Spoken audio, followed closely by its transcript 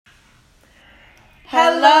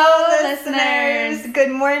Hello, listeners.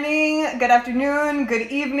 Good morning, good afternoon, good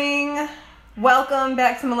evening. Welcome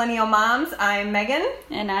back to Millennial Moms. I'm Megan.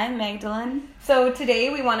 And I'm Magdalene. So today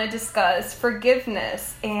we want to discuss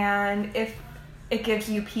forgiveness and if it gives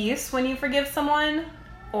you peace when you forgive someone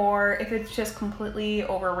or if it's just completely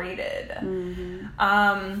overrated.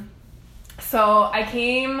 Mm-hmm. So I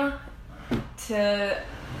came to,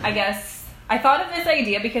 I thought of this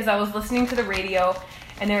idea because I was listening to the radio.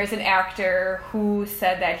 And there was an actor who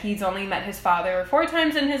said that he's only met his father 4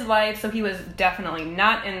 times in his life, so he was definitely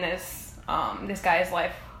not in this guy's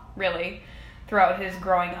life, really, throughout his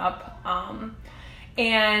growing up.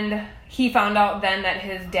 And he found out then that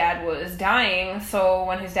his dad was dying, so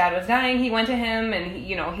when his dad was dying, he went to him and,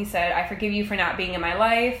 he said, "I forgive you for not being in my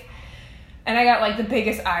life." And I got, the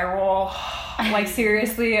biggest eye roll.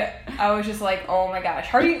 Seriously, I was just like, oh my gosh.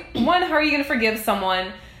 How are you going to forgive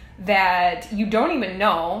someone that you don't even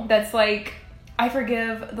know? That's like, I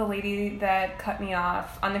forgive the lady that cut me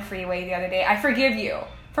off on the freeway the other day. I forgive you.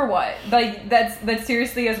 For what? That's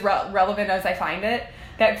seriously as relevant as I find it,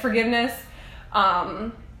 that forgiveness.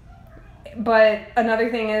 But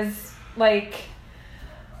another thing is,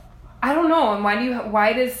 I don't know. And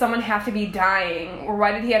why does someone have to be dying? Or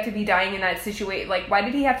why did he have to be dying in that situation? Why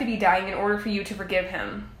did he have to be dying in order for you to forgive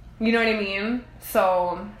him? You know what I mean?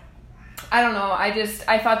 So I don't know.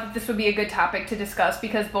 I thought that this would be a good topic to discuss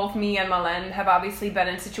because both me and Malen have obviously been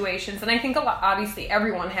in situations, and I think obviously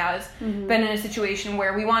everyone has been in a situation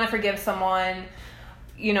where we want to forgive someone,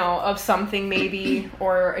 of something maybe,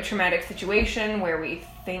 or a traumatic situation where we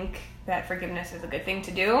think that forgiveness is a good thing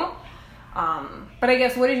to do. But I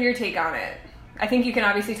guess, what is your take on it? I think you can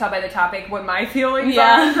obviously tell by the topic what my feelings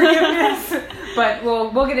are on forgiveness, but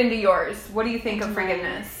we'll get into yours. What do you think of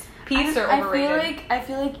forgiveness? Peace or overrated? I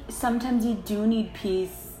feel like sometimes you do need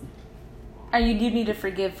peace. Or you do need to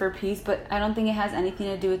forgive for peace, but I don't think it has anything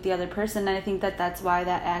to do with the other person. And I think that's why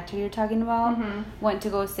that actor you're talking about went to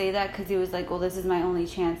go say that, because he was like, well, this is my only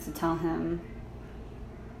chance to tell him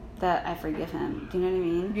that I forgive him. Do you know what I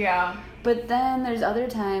mean? Yeah. But then there's other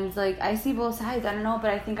times, I see both sides. I don't know,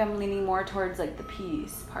 but I think I'm leaning more towards, the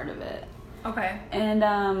peace part of it. Okay. And,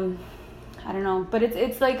 I don't know. But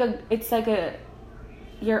it's like a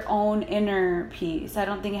your own inner peace. I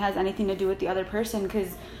don't think it has anything to do with the other person,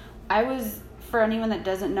 because for anyone that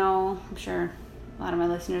doesn't know, I'm sure a lot of our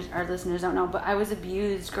listeners don't know, but I was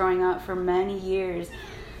abused growing up for many years.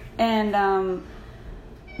 And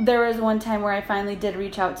there was one time where I finally did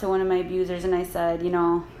reach out to one of my abusers and I said,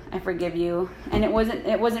 I forgive you. And it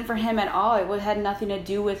wasn't for him at all. It had nothing to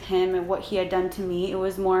do with him and what he had done to me. It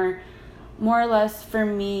was more or less for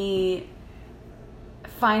me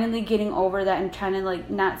finally getting over that and trying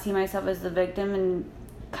to not see myself as the victim and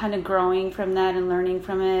kind of growing from that and learning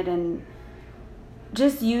from it and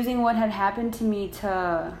just using what had happened to me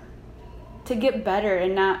to get better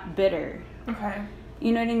and not bitter. Okay.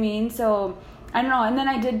 You know what I mean? So I don't know. And then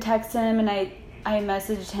I did text him and I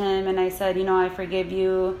messaged him and I said, I forgive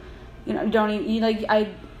you. I don't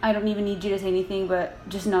even need you to say anything, but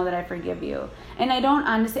just know that I forgive you. And I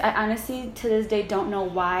honestly to this day don't know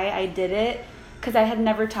why I did it. Because I had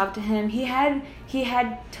never talked to him. He had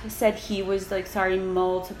said he was sorry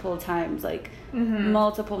multiple times,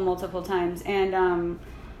 multiple times. And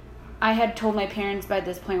I had told my parents by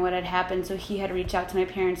this point what had happened. So he had reached out to my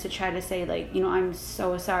parents to try to say I'm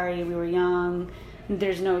so sorry. We were young.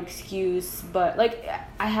 There's no excuse. But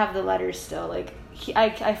I have the letters still.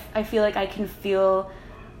 I feel like I can feel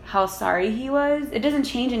how sorry he was. It doesn't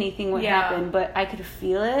change anything what happened, but I could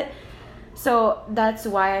feel it. So that's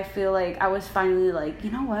why I feel I was finally you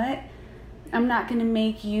know what? I'm not going to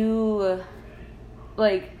make you,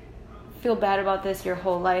 feel bad about this your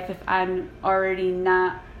whole life if I'm already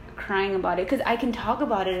not crying about it. Because I can talk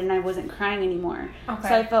about it and I wasn't crying anymore. Okay.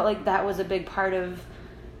 So I felt that was a big part of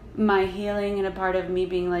my healing and a part of me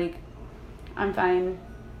being I'm fine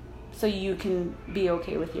so you can be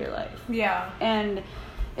okay with your life. Yeah. And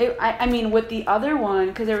I mean, with the other one,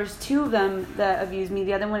 because there was 2 of them that abused me.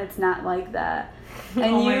 The other one, it's not like that.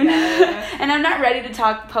 And and I'm not ready to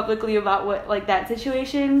talk publicly about what that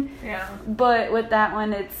situation. Yeah. But with that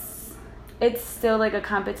one, it's still a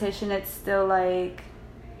competition. It's still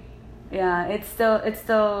it's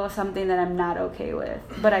still something that I'm not okay with.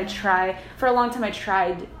 But for a long time, I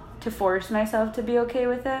tried to force myself to be okay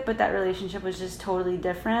with it. But that relationship was just totally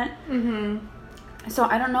different. Mm-hmm. So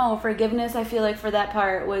I don't know, forgiveness, I feel for that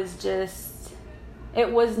part was just,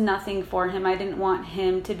 it was nothing for him. I didn't want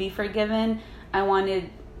him to be forgiven. I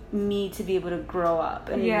wanted me to be able to grow up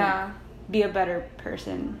and be a better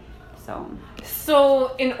person.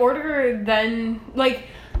 So in order then,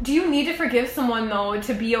 Do you need to forgive someone, though,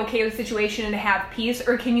 to be okay with the situation and to have peace?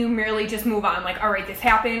 Or can you merely just move on? Like, all right, this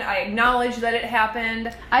happened. I acknowledge that it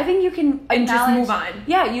happened. I think you can and just move on.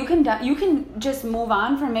 Yeah, you can just move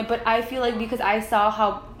on from it. But I feel like because I saw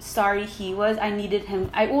how sorry he was, I needed him.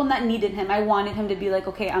 I wanted him to be like,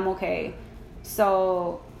 okay, I'm okay.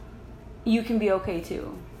 So you can be okay,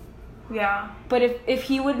 too. Yeah. But if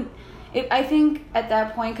he would... I think at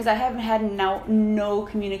that point, because I haven't had no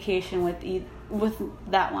communication with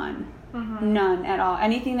that one. Mm-hmm. None at all.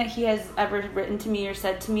 Anything that he has ever written to me or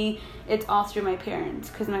said to me, it's all through my parents,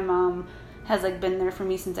 because my mom has like been there for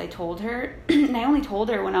me since I told her. And I only told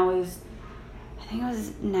her when I think I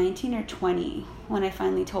was 19 or 20 when I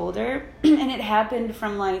finally told her. And it happened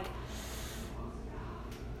from like,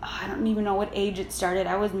 I don't even know what age it started.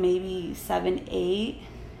 I was maybe 7, 8.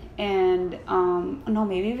 And no,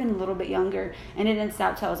 maybe even a little bit younger, and it didn't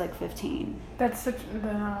stop till I was like 15. That's such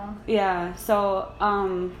yeah. So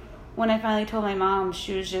when I finally told my mom,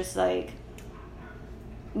 she was just like,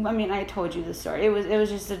 I mean, I told you the story. It was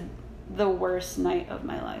just the worst night of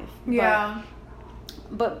my life. Yeah.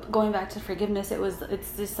 But going back to forgiveness,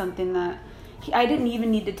 it's just something that I didn't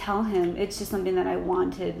even need to tell him. It's just something that I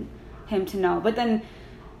wanted him to know. But then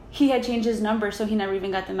he had changed his number, so he never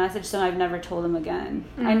even got the message, so I've never told him again.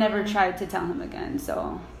 Mm-hmm. I never tried to tell him again,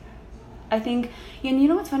 so I think, and you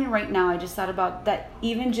know what's funny right now, I just thought about that,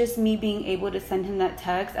 even just me being able to send him that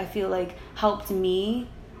text, I feel like helped me,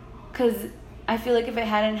 because I feel like if it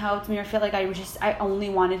hadn't helped me, or felt like I only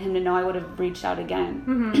wanted him to know, I would have reached out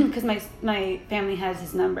again, because my family has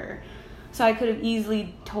his number, so I could have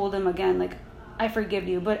easily told him again, like, I forgive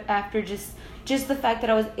you, but after just the fact that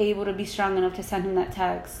I was able to be strong enough to send him that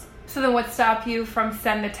text. So then what stopped you from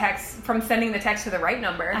sending the text to the right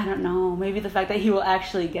number? I don't know. Maybe the fact that he will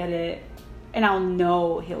actually get it, and I'll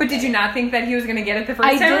know he'll But get did you it. not think that he was going to get it the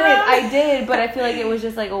first time around? I did, but I feel like it was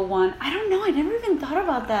just like a one. I don't know. I never even thought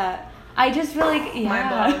about that. I just feel like,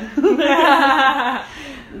 yeah.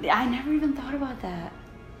 I never even thought about that.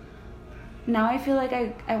 Now I feel like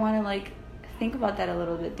I want to like think about that a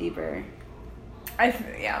little bit deeper.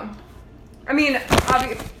 Yeah. I mean,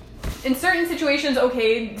 in certain situations,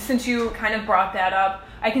 okay, since you kind of brought that up,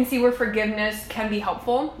 I can see where forgiveness can be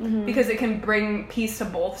helpful, because it can bring peace to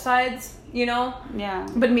both sides, you know? Yeah.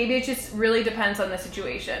 But maybe it just really depends on the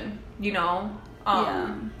situation, you know?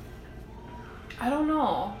 Yeah. I don't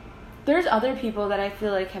know. There's other people that I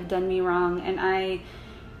feel like have done me wrong, and I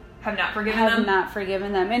have not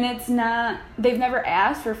forgiven them. And it's not, they've never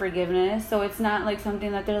asked for forgiveness, so it's not like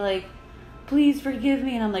something that they're like, please forgive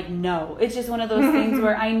me, and I'm like, no. It's just one of those things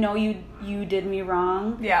where I know you did me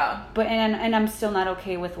wrong. Yeah. But and I'm still not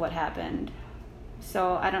okay with what happened.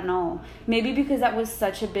 So I don't know. Maybe because that was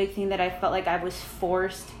such a big thing that I felt like I was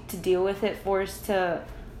forced to deal with it, forced to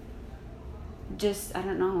just, I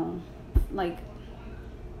don't know, like,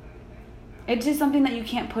 it's just something that you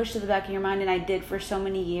can't push to the back of your mind, and I did for so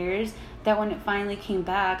many years that when it finally came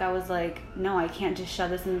back, I was like, no, I can't just shove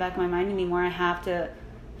this in the back of my mind anymore. I have to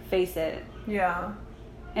face it. Yeah.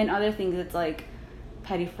 And other things, it's like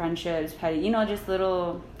petty friendships, just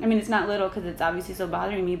little, I mean, it's not little because it's obviously so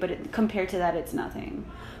bothering me, but compared to that, it's nothing.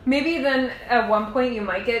 Maybe then at one point you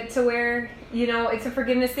might get to where, it's a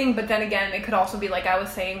forgiveness thing, but then again, it could also be like I was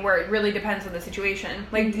saying, where it really depends on the situation.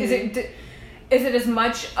 Like, is it as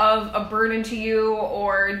much of a burden to you,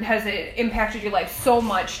 or has it impacted your life so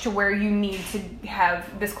much to where you need to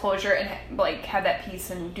have this closure and like have that peace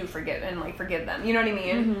and forgive them? You know what I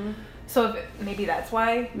mean? Mm-hmm. So maybe that's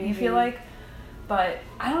why you feel like, but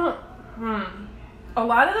I don't. A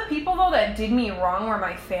lot of the people though that did me wrong were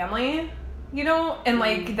my family, and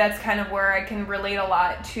like that's kind of where I can relate a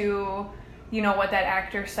lot to. What that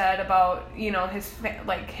actor said about,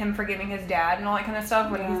 him forgiving his dad and all that kind of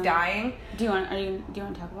stuff when he's dying. Do you want to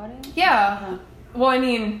talk about it? Yeah. Uh-huh. Well, I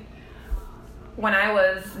mean, when I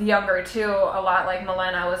was younger too, a lot like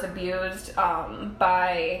Milen, I was abused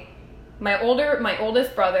by my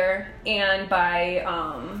oldest brother and by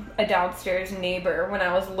a downstairs neighbor when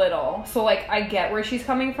I was little. So like I get where she's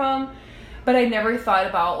coming from, but I never thought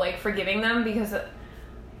about like forgiving them because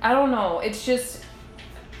I don't know, it's just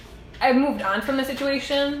I moved on from the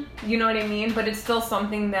situation, you know what I mean? But it's still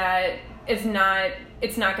something that it's not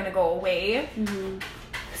going to go away. Mm-hmm.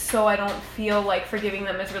 So I don't feel like forgiving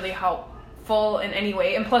them is really helpful in any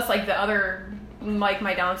way. And plus, like the other, like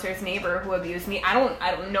my downstairs neighbor who abused me, I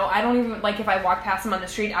don't know. I don't even, like if I walked past him on the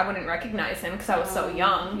street, I wouldn't recognize him because I was so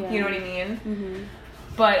young. Yeah. You know what I mean? Mm-hmm.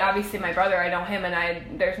 But obviously my brother, I know him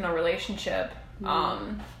and there's no relationship.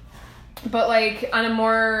 Mm-hmm. But, like, on a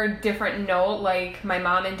more different note, like, my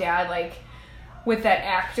mom and dad, like, with that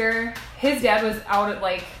actor, his dad was out at,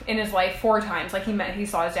 like, in his life 4 times. Like, he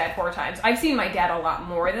saw his dad 4 times. I've seen my dad a lot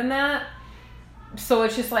more than that. So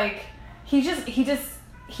it's just, like, he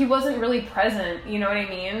wasn't really present, you know what I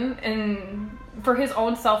mean? And for his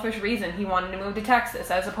own selfish reason, he wanted to move to Texas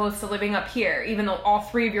as opposed to living up here. Even though all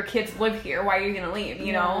 3 of your kids live here, why are you going to leave,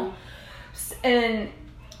 you know? And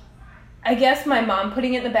I guess my mom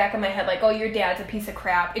putting it in the back of my head, like, oh, your dad's a piece of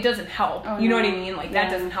crap, it doesn't help. You know what I mean? Like, that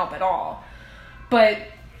doesn't help at all. But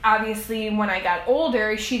obviously, when I got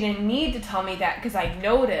older, she didn't need to tell me that because I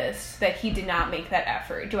noticed that he did not make that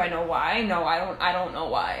effort. Do I know why? No, I don't know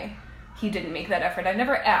why he didn't make that effort. I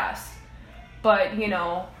never asked. But, you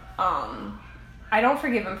know, I don't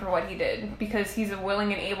forgive him for what he did because he's a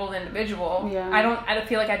willing and able individual. Yeah. I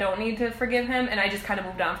feel like I don't need to forgive him, and I just kind of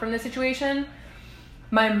moved on from the situation.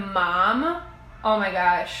 My mom, oh my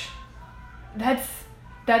gosh, that's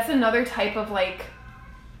another type of, like,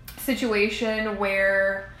 situation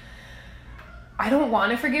where I don't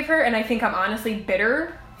want to forgive her, and I think I'm honestly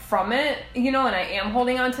bitter from it, you know, and I am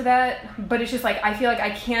holding on to that, but it's just like I feel like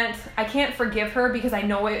I can't forgive her because I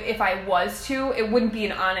know if I was to, it wouldn't be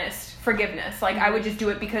an honest forgiveness. Like, I would just do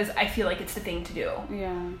it because I feel like it's the thing to do.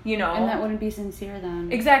 Yeah. You know? And that wouldn't be sincere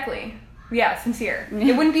then. Exactly. Yeah, sincere.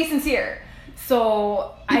 It wouldn't be sincere.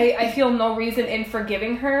 So I feel no reason in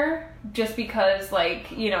forgiving her just because,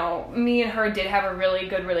 like, you know, me and her did have a really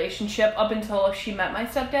good relationship up until she met my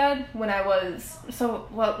stepdad when I was,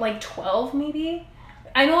 like 12 maybe?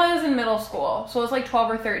 I know I was in middle school, so it was like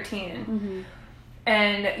 12 or 13. Mm-hmm.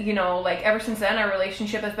 And, you know, like, ever since then, our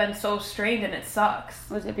relationship has been so strained, and it sucks.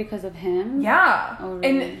 Was it because of him? Yeah. Oh,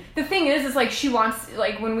 really? And the thing is, like, she wants,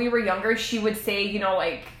 like, when we were younger, she would say, you know,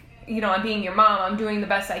 like, you know, I'm being your mom, I'm doing the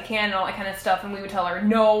best I can, and all that kind of stuff, and we would tell her,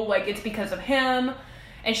 no, like, it's because of him,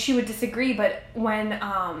 and she would disagree. But when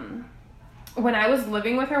I was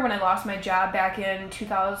living with her, when I lost my job back in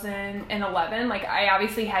 2011, like, I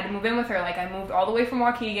obviously had to move in with her. Like, I moved all the way from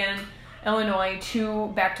Waukegan, Illinois,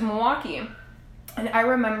 back to Milwaukee. And I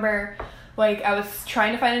remember, like, I was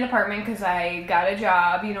trying to find an apartment because I got a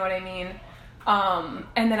job, you know what I mean?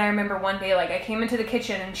 And then I remember one day, like, I came into the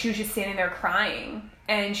kitchen and she was just standing there crying.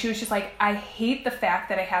 And she was just like, I hate the fact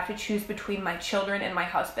that I have to choose between my children and my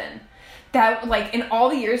husband. That, like, in all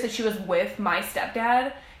the years that she was with my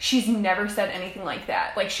stepdad, she's never said anything like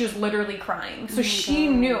that. Like, she was literally crying. So she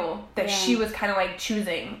knew that she was kind of, like,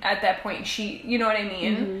 choosing at that point. She, you know what I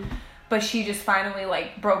mean? Mm-hmm. But she just finally,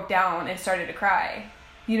 like, broke down and started to cry.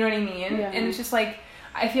 You know what I mean? Yeah. And it's just, like,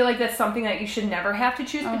 I feel like that's something that you should never have to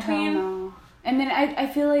choose between. Hell no. And then I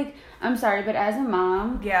feel like, I'm sorry, but as a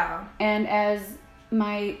mom, and as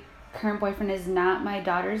my current boyfriend is not my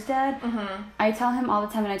daughter's dad, I tell him all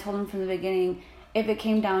the time, and I told him from the beginning, if it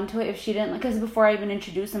came down to it, if she didn't, because before I even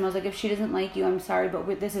introduced him, I was like, if she doesn't like you, I'm sorry,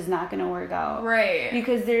 but this is not going to work out. Right.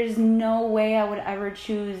 Because there's no way I would ever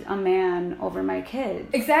choose a man over my kids.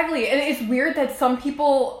 Exactly. And it's weird that some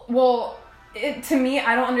people, to me,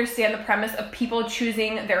 I don't understand the premise of people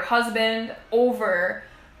choosing their husband over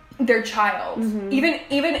their child. Mm-hmm.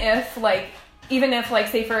 Even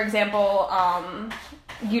if, say, for example,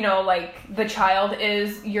 you know, like, the child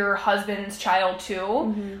is your husband's child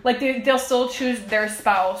too, like, they'll still choose their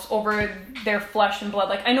spouse over their flesh and blood.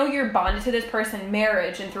 Like, I know you're bonded to this person,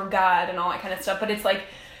 marriage and through God and all that kind of stuff, but it's like,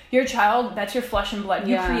 your child, that's your flesh and blood.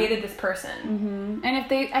 You created this person. And I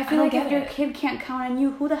feel like if your kid can't count on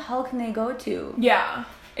you, who the hell can they go to? Yeah.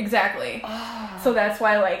 Exactly. So that's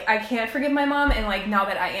why, like, I can't forgive my mom, and, like, now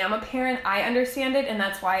that I am a parent, I understand it, and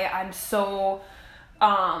that's why I'm so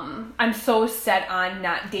set on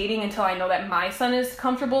not dating until I know that my son is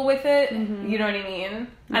comfortable with it. You know what I mean?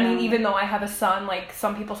 Yeah. I mean, even though I have a son, like,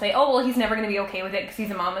 some people say, oh, well, he's never going to be okay with it because he's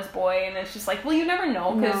a mama's boy, and it's just like, well, you never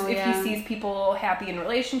know, because if he sees people happy in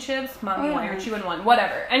relationships, mommy, why aren't you in one?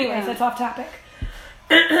 Whatever. Anyways, that's off topic.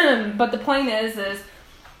 But the point is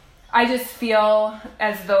I just feel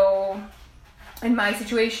as though in my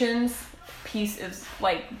situations,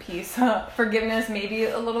 forgiveness may be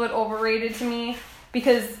a little bit overrated to me,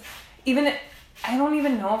 because I don't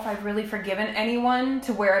even know if I've really forgiven anyone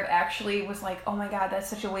to where I've actually was like, oh my God, that's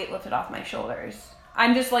such a weight lifted off my shoulders.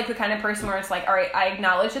 I'm just, like, the kind of person where it's like, all right, I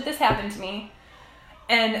acknowledge that this happened to me,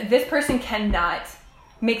 and this person cannot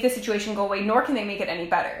make the situation go away, nor can they make it any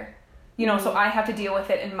better. You know, so I have to deal with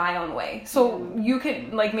it in my own way. So you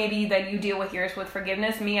could, like, maybe then you deal with yours with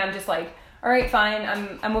forgiveness. Me, I'm just like, all right,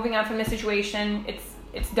 fine. I'm moving on from this situation.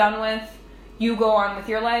 It's done with. You go on with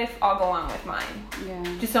your life. I'll go on with mine. Yeah.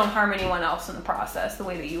 Just don't harm anyone else in the process the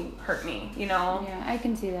way that you hurt me, you know? Yeah, I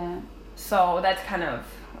can see that. So that's kind of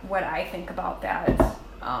what I think about that.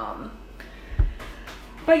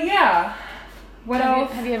 But yeah. What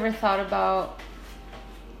else? Have you ever thought about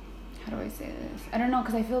how do I say this? I don't know,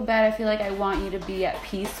 because I feel bad. I feel like I want you to be at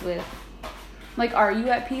peace with, like, are you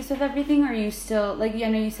at peace with everything? Or are you still, like, I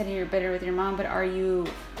know you said you're bitter with your mom, but are you...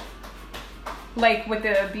 Like, with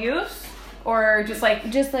the abuse? Or just, like...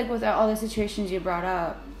 Just, like, with all the situations you brought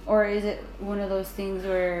up. Or is it one of those things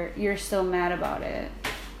where you're still mad about it?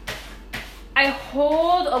 I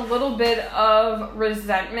hold a little bit of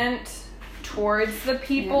resentment towards the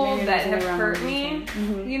people that have hurt me,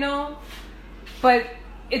 you know? But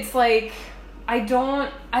it's like, I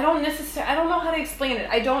don't know how to explain it.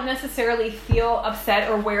 I don't necessarily feel upset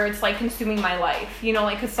or where it's like consuming my life, you know,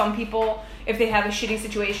 like, because some people, if they have a shitty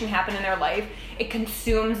situation happen in their life, it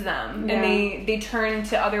consumes them, and they turn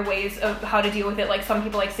to other ways of how to deal with it. Like, some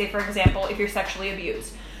people, like, say, for example, if you're sexually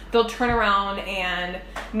abused, they'll turn around and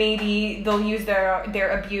maybe they'll use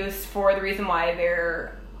their abuse for the reason why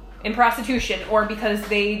they're in prostitution, or because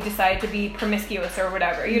they decide to be promiscuous or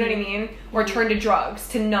whatever, you know what I mean? Or turn to drugs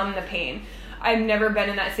to numb the pain. I've never been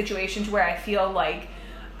in that situation to where I feel like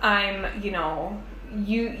I'm, you know,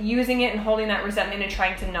 using it and holding that resentment and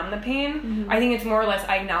trying to numb the pain. I think it's more or less,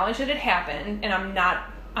 I acknowledge that it happened, and I'm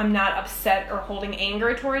not upset or holding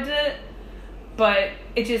anger towards it, but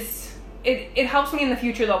it just, it helps me in the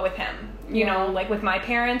future though with him. You know, like with my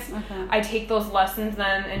parents, I take those lessons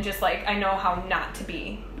then and just, like, I know how not to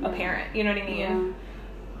be a parent. You know what I mean? Yeah.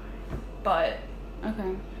 But.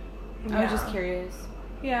 Okay. I was just curious.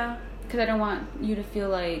 Yeah. Because I don't want you to feel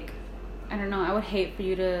like, I don't know, I would hate for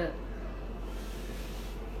you to,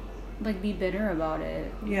 like, be bitter about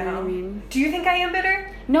it. You know what I mean? Do you think I am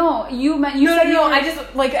bitter? No, you said No, I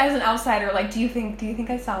just, like, as an outsider, like, do you think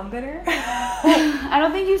I sound bitter? I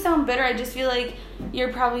don't think you sound bitter. I just feel like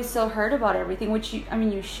you're probably still hurt about everything, which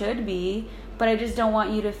you should be, but I just don't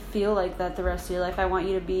want you to feel like that the rest of your life. I want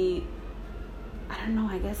you to be, I don't know,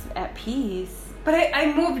 I guess at peace. But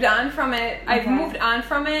I moved on from it. I've moved on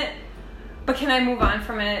from it, but can I move on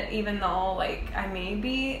from it even though, like, I may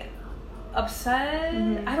be upset?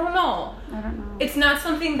 I don't know. It's not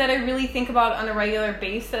something that I really think about on a regular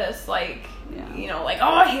basis, like, you know, like,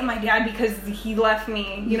 oh, I hate my dad because he left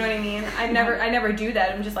me, you know what I mean? I never do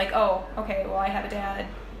that. I'm just like, oh, okay, well, I have a dad,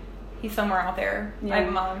 he's somewhere out there. I have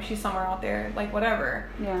a mom, she's somewhere out there, like, whatever.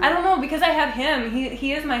 I don't know, because I have him,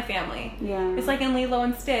 he is my family. It's like in Lilo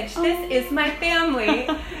and Stitch, this is my family.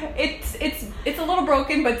 It's a little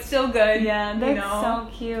broken, but still good. That's so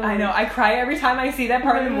cute. I know, I cry every time I see that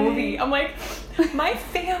part of the movie. I'm like, my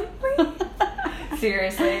family?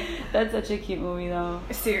 Seriously. That's such a cute movie, though.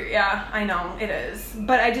 Yeah, I know, it is.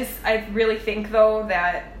 But I really think, though,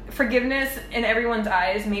 that forgiveness in everyone's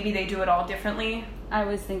eyes, maybe they do it all differently. I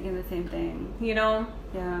was thinking the same thing. You know?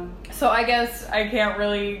 Yeah. So I guess I can't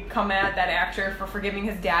really come at that actor for forgiving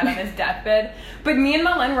his dad on his deathbed. But me and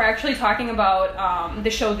Malen were actually talking about the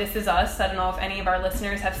show This Is Us. I don't know if any of our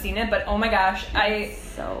listeners have seen it, but oh my gosh, I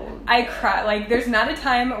cry. Like, there's not a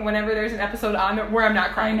time whenever there's an episode on where I'm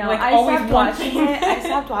not crying. I know. Like, I always stopped watching it. I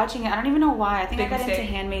stopped watching it. I don't even know why. I think I got into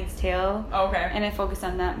Handmaid's Tale. Okay. And I focused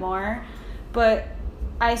on that more. But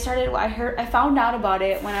I found out about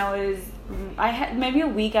it when I had maybe a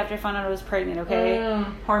week after I found out I was pregnant, okay?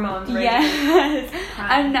 Hormones, right? Yes.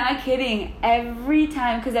 I'm not kidding. Every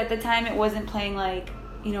time, because at the time it wasn't playing, like,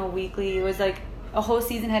 you know, weekly. It was like a whole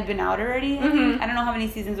season had been out already. I don't know how many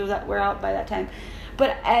seasons were out by that time.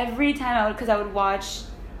 But every time because I would watch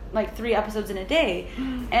like 3 episodes in a day.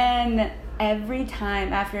 And every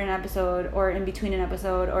time after an episode or in between an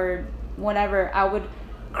episode or whatever, I would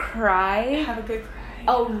cry. Have a good cry.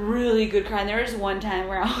 A really good cry. And there was one time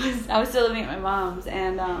where I was still living at my mom's,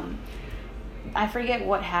 and I forget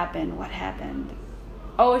what happened.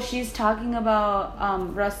 Oh, she's talking about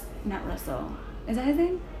not Russell. Is that his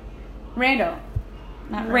name? Randall.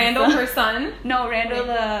 Not Randall, Russell. her son? No, Randall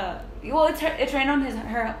it's Randall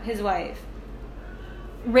and his wife.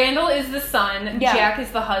 Randall is the son, Jack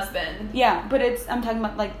is the husband. Yeah, but I'm talking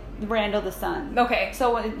about, like, Randall the son. Okay.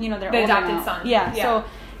 So, you know, they're the older adopted now. son. Yeah, so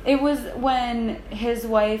it was when his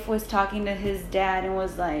wife was talking to his dad and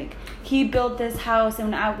was like, he built this house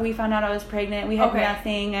and we found out I was pregnant. We had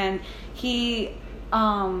nothing, and he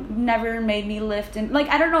never made me lift, and, like,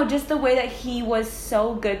 I don't know, just the way that he was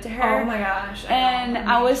so good to her. Oh my gosh.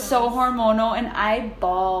 I was so hormonal, and I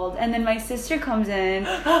bawled. And then my sister comes in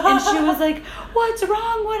and she was like, what's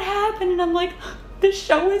wrong? What happened? And I'm like, the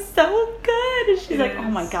show is so good. And she's like, oh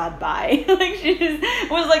my god, bye. Like, she just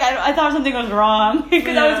was like, I thought something was wrong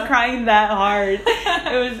because I was crying that hard.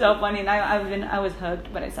 It was so funny, and I was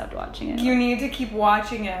hooked, but I stopped watching it. You need to keep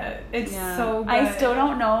watching it. It's so good. I still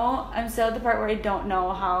don't know. I'm still at the part where I don't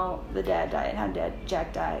know how the dad died, how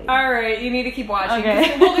Jack died. All right, you need to keep watching.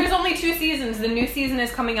 Okay. Well, there's only 2 seasons. The new season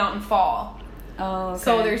is coming out in fall. Oh, okay.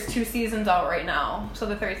 So there's 2 seasons out right now. So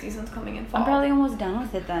the 3rd season's coming in fall. I'm probably almost done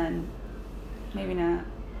with it then. Maybe not.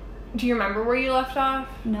 Do you remember where you left off?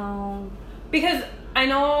 No. Because I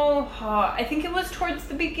know, I think it was towards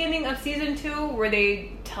the beginning of season 2 where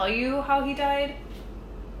they tell you how he died.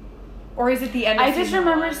 Or is it the end of I just season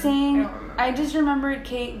remember 1? seeing. I I just remember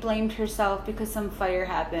Kate blamed herself because some fire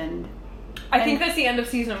happened. I think that's the end of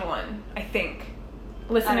season 1. I think.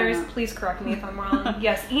 Listeners, know. please correct me if I'm wrong.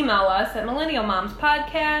 Yes, email us at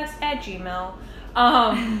millennialmomspodcast@gmail.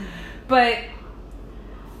 But,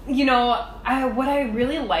 you know, what I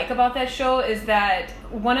really like about that show is that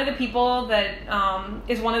one of the people that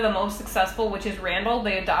is one of the most successful, which is Randall,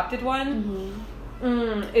 the adopted one,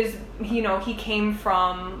 is, you know, he came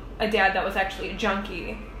from a dad that was actually a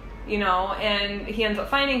junkie. You know, and he ends up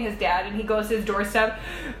finding his dad, and he goes to his doorstep.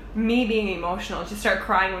 Me being emotional, just start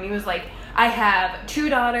crying when he was like, I have 2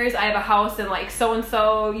 daughters, I have a house in like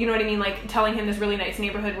so-and-so, you know what I mean? Like telling him this really nice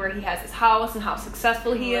neighborhood where he has his house and how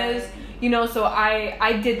successful he is. You know, so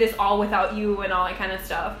I did this all without you and all that kind of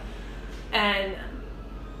stuff. And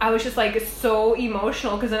I was just like so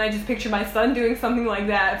emotional because then I just picture my son doing something like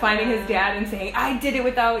that, finding his dad and saying, I did it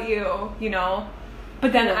without you, you know?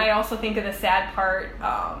 But then I also think of the sad part,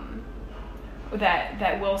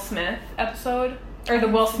 that Will Smith episode, or the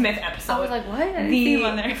Will Smith episode. I was like, what? I didn't see him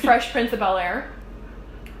on The there. Fresh Prince of Bel-Air,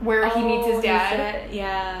 where he meets his dad.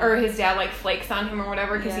 Yeah. Or his dad, like, flakes on him or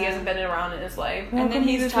whatever because he Yeah. hasn't been around in his life. And then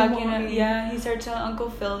he's talking, he starts telling Uncle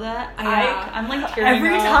Phil that. Yeah. I'm like tearing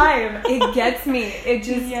Every up. time. It gets me. It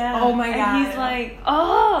just, oh my God. And he's like,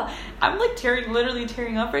 I'm like literally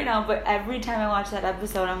tearing up right now, but every time I watch that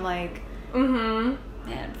episode, I'm like, man,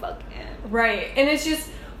 fuck him. Right. And it's just,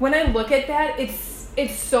 when I look at that, it's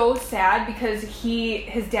so sad because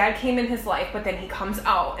his dad came in his life, but then he comes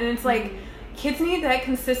out. And it's like, kids need that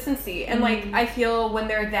consistency. And like, I feel when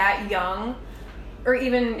they're that young, or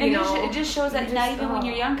even, you know. It just shows that not even when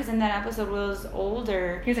you're young, because in that episode, Will's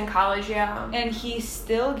older. He was in college, yeah. And he's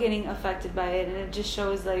still getting affected by it, and it just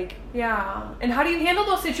shows like. Yeah. And how do you handle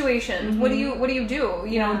those situations? What do you do?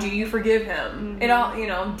 You know, do you forgive him? It all, you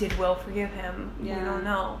know, did Will forgive him? Yeah. We don't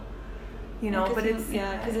know. You know, but it's...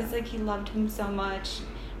 because it's like he loved him so much,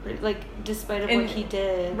 like, despite of what he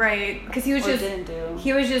did. Right. Because he was just... didn't do.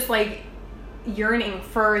 He was just, like, yearning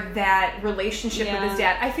for that relationship with his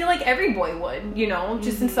dad. I feel like every boy would, you know,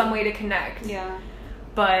 just in some way to connect. Yeah.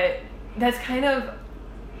 But that's kind of...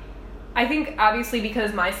 I think, obviously,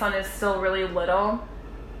 because my son is still really little,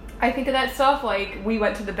 I think of that stuff. Like, we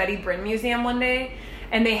went to the Betty Brinn Museum one day,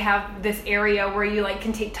 and they have this area where you, like,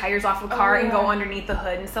 can take tires off a car and go underneath the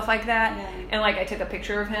hood and stuff like that. Yeah. And, like, I took a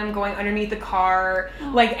picture of him going underneath the car,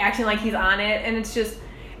 like, acting like he's on it. And it's just,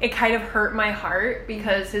 it kind of hurt my heart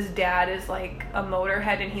because his dad is, like, a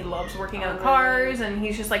motorhead and he loves working on cars. And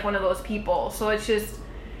he's just, like, one of those people. So it's just,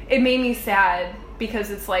 it made me sad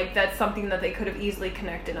because it's, like, that's something that they could have easily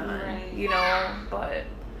connected on, you know? But,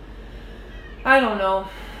 I don't know.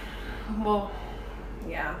 Well,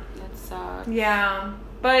 yeah. That sucks. Yeah.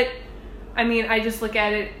 But, I mean, I just look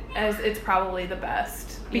at it as it's probably the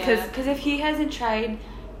best. Because if he hasn't tried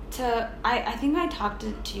to... I think I talked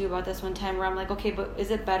to you about this one time where I'm like, okay, but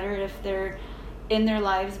is it better if they're in their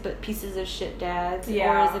lives but pieces of shit dads?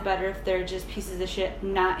 Yeah. Or is it better if they're just pieces of shit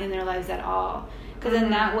not in their lives at all? Because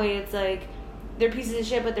in that way, it's like... They're pieces of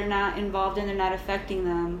shit, but they're not involved and they're not affecting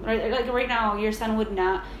them. Like, right now, your son would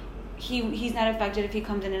not... He's not affected if he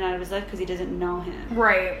comes in and out of his life because he doesn't know him.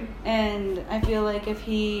 Right. And I feel like if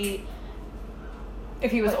he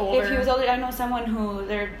was older, I know someone who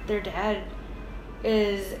their dad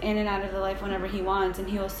is in and out of the life whenever he wants, and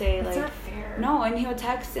he'll say That's like, not fair. no, and he'll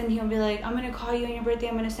text and he'll be like, I'm gonna call you on your birthday,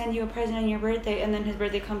 I'm gonna send you a present on your birthday, and then his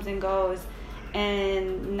birthday comes and goes,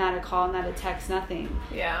 and not a call, not a text, nothing.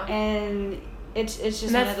 Yeah. And it's just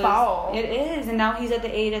and one that's of those, foul. It is, and now he's at the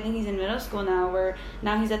age, I think he's in middle school now, where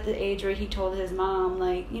now he's at the age where he told his mom,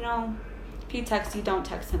 like, you know, if he texts you, don't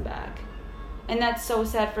text him back. And that's so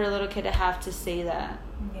sad for a little kid to have to say that.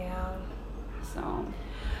 Yeah. So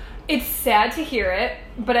it's sad to hear it,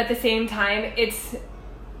 but at the same time, it's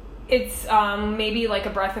maybe like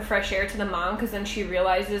a breath of fresh air to the mom, because then she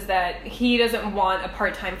realizes that he doesn't want a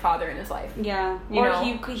part-time father in his life. Yeah. You know?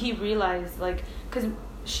 he realized, like, because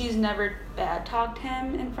she's never bad talked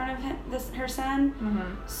him in front of her son.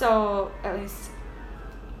 Mm-hmm. So at least,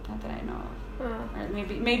 not that I know of. Or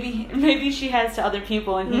maybe she has to other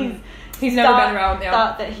people, and he's never been around. Yeah.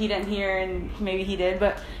 Thought that he didn't hear, and maybe he did.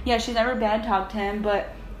 But yeah, she's never bad talked him.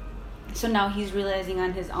 But so now he's realizing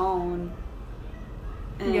on his own.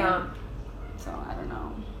 And yeah. So I don't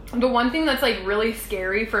know. The one thing that's like really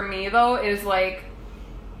scary for me though is like,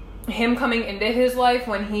 him coming into his life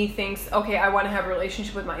when he thinks, okay, I want to have a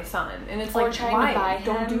relationship with my son, and it's or like, trying why? to buy him,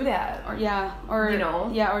 Don't do that. Or or you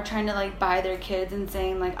know, or trying to like buy their kids and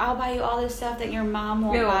saying like, I'll buy you all this stuff that your mom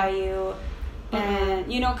won't buy you.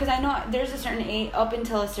 And, you know, because I know there's a certain age, up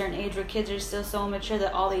until a certain age, where kids are still so immature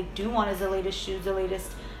that all they do want is the latest shoes, the latest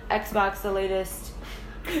Xbox, the latest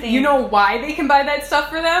thing. You know why they can buy that stuff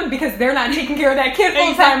for them? Because they're not taking care of that kid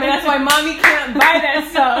full time, and that's why mommy can't buy that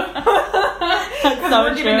stuff. That's so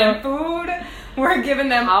we're giving them food, we're giving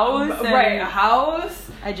them a house,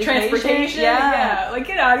 education, transportation. Yeah, like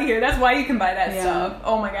get out of here. That's why you can buy that stuff.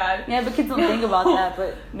 Oh my god. Yeah, but kids don't think about that.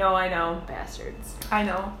 But no, I know, bastards. I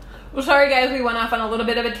know. Well, sorry guys, we went off on a little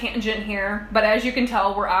bit of a tangent here, but as you can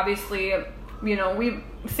tell, we're obviously, you know, we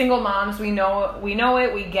single moms. We know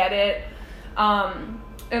it, we get it,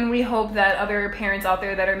 and we hope that other parents out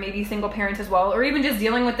there that are maybe single parents as well, or even just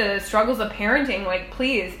dealing with the struggles of parenting, like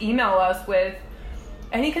please email us with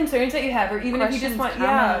any concerns that you have, or even if you just want,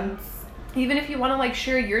 even if you want to like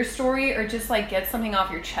share your story or just like get something off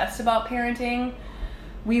your chest about parenting.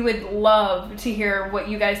 We would love to hear what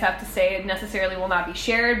you guys have to say. It necessarily will not be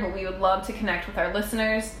shared, but we would love to connect with our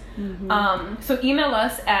listeners. Mm-hmm. So email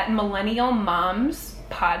us at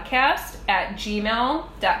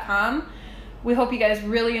millennialmomspodcast@gmail.com. We hope you guys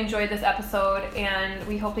really enjoyed this episode, and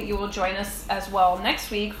we hope that you will join us as well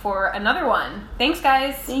next week for another one. Thanks,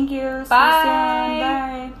 guys. Thank you. Bye. See you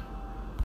soon. Bye.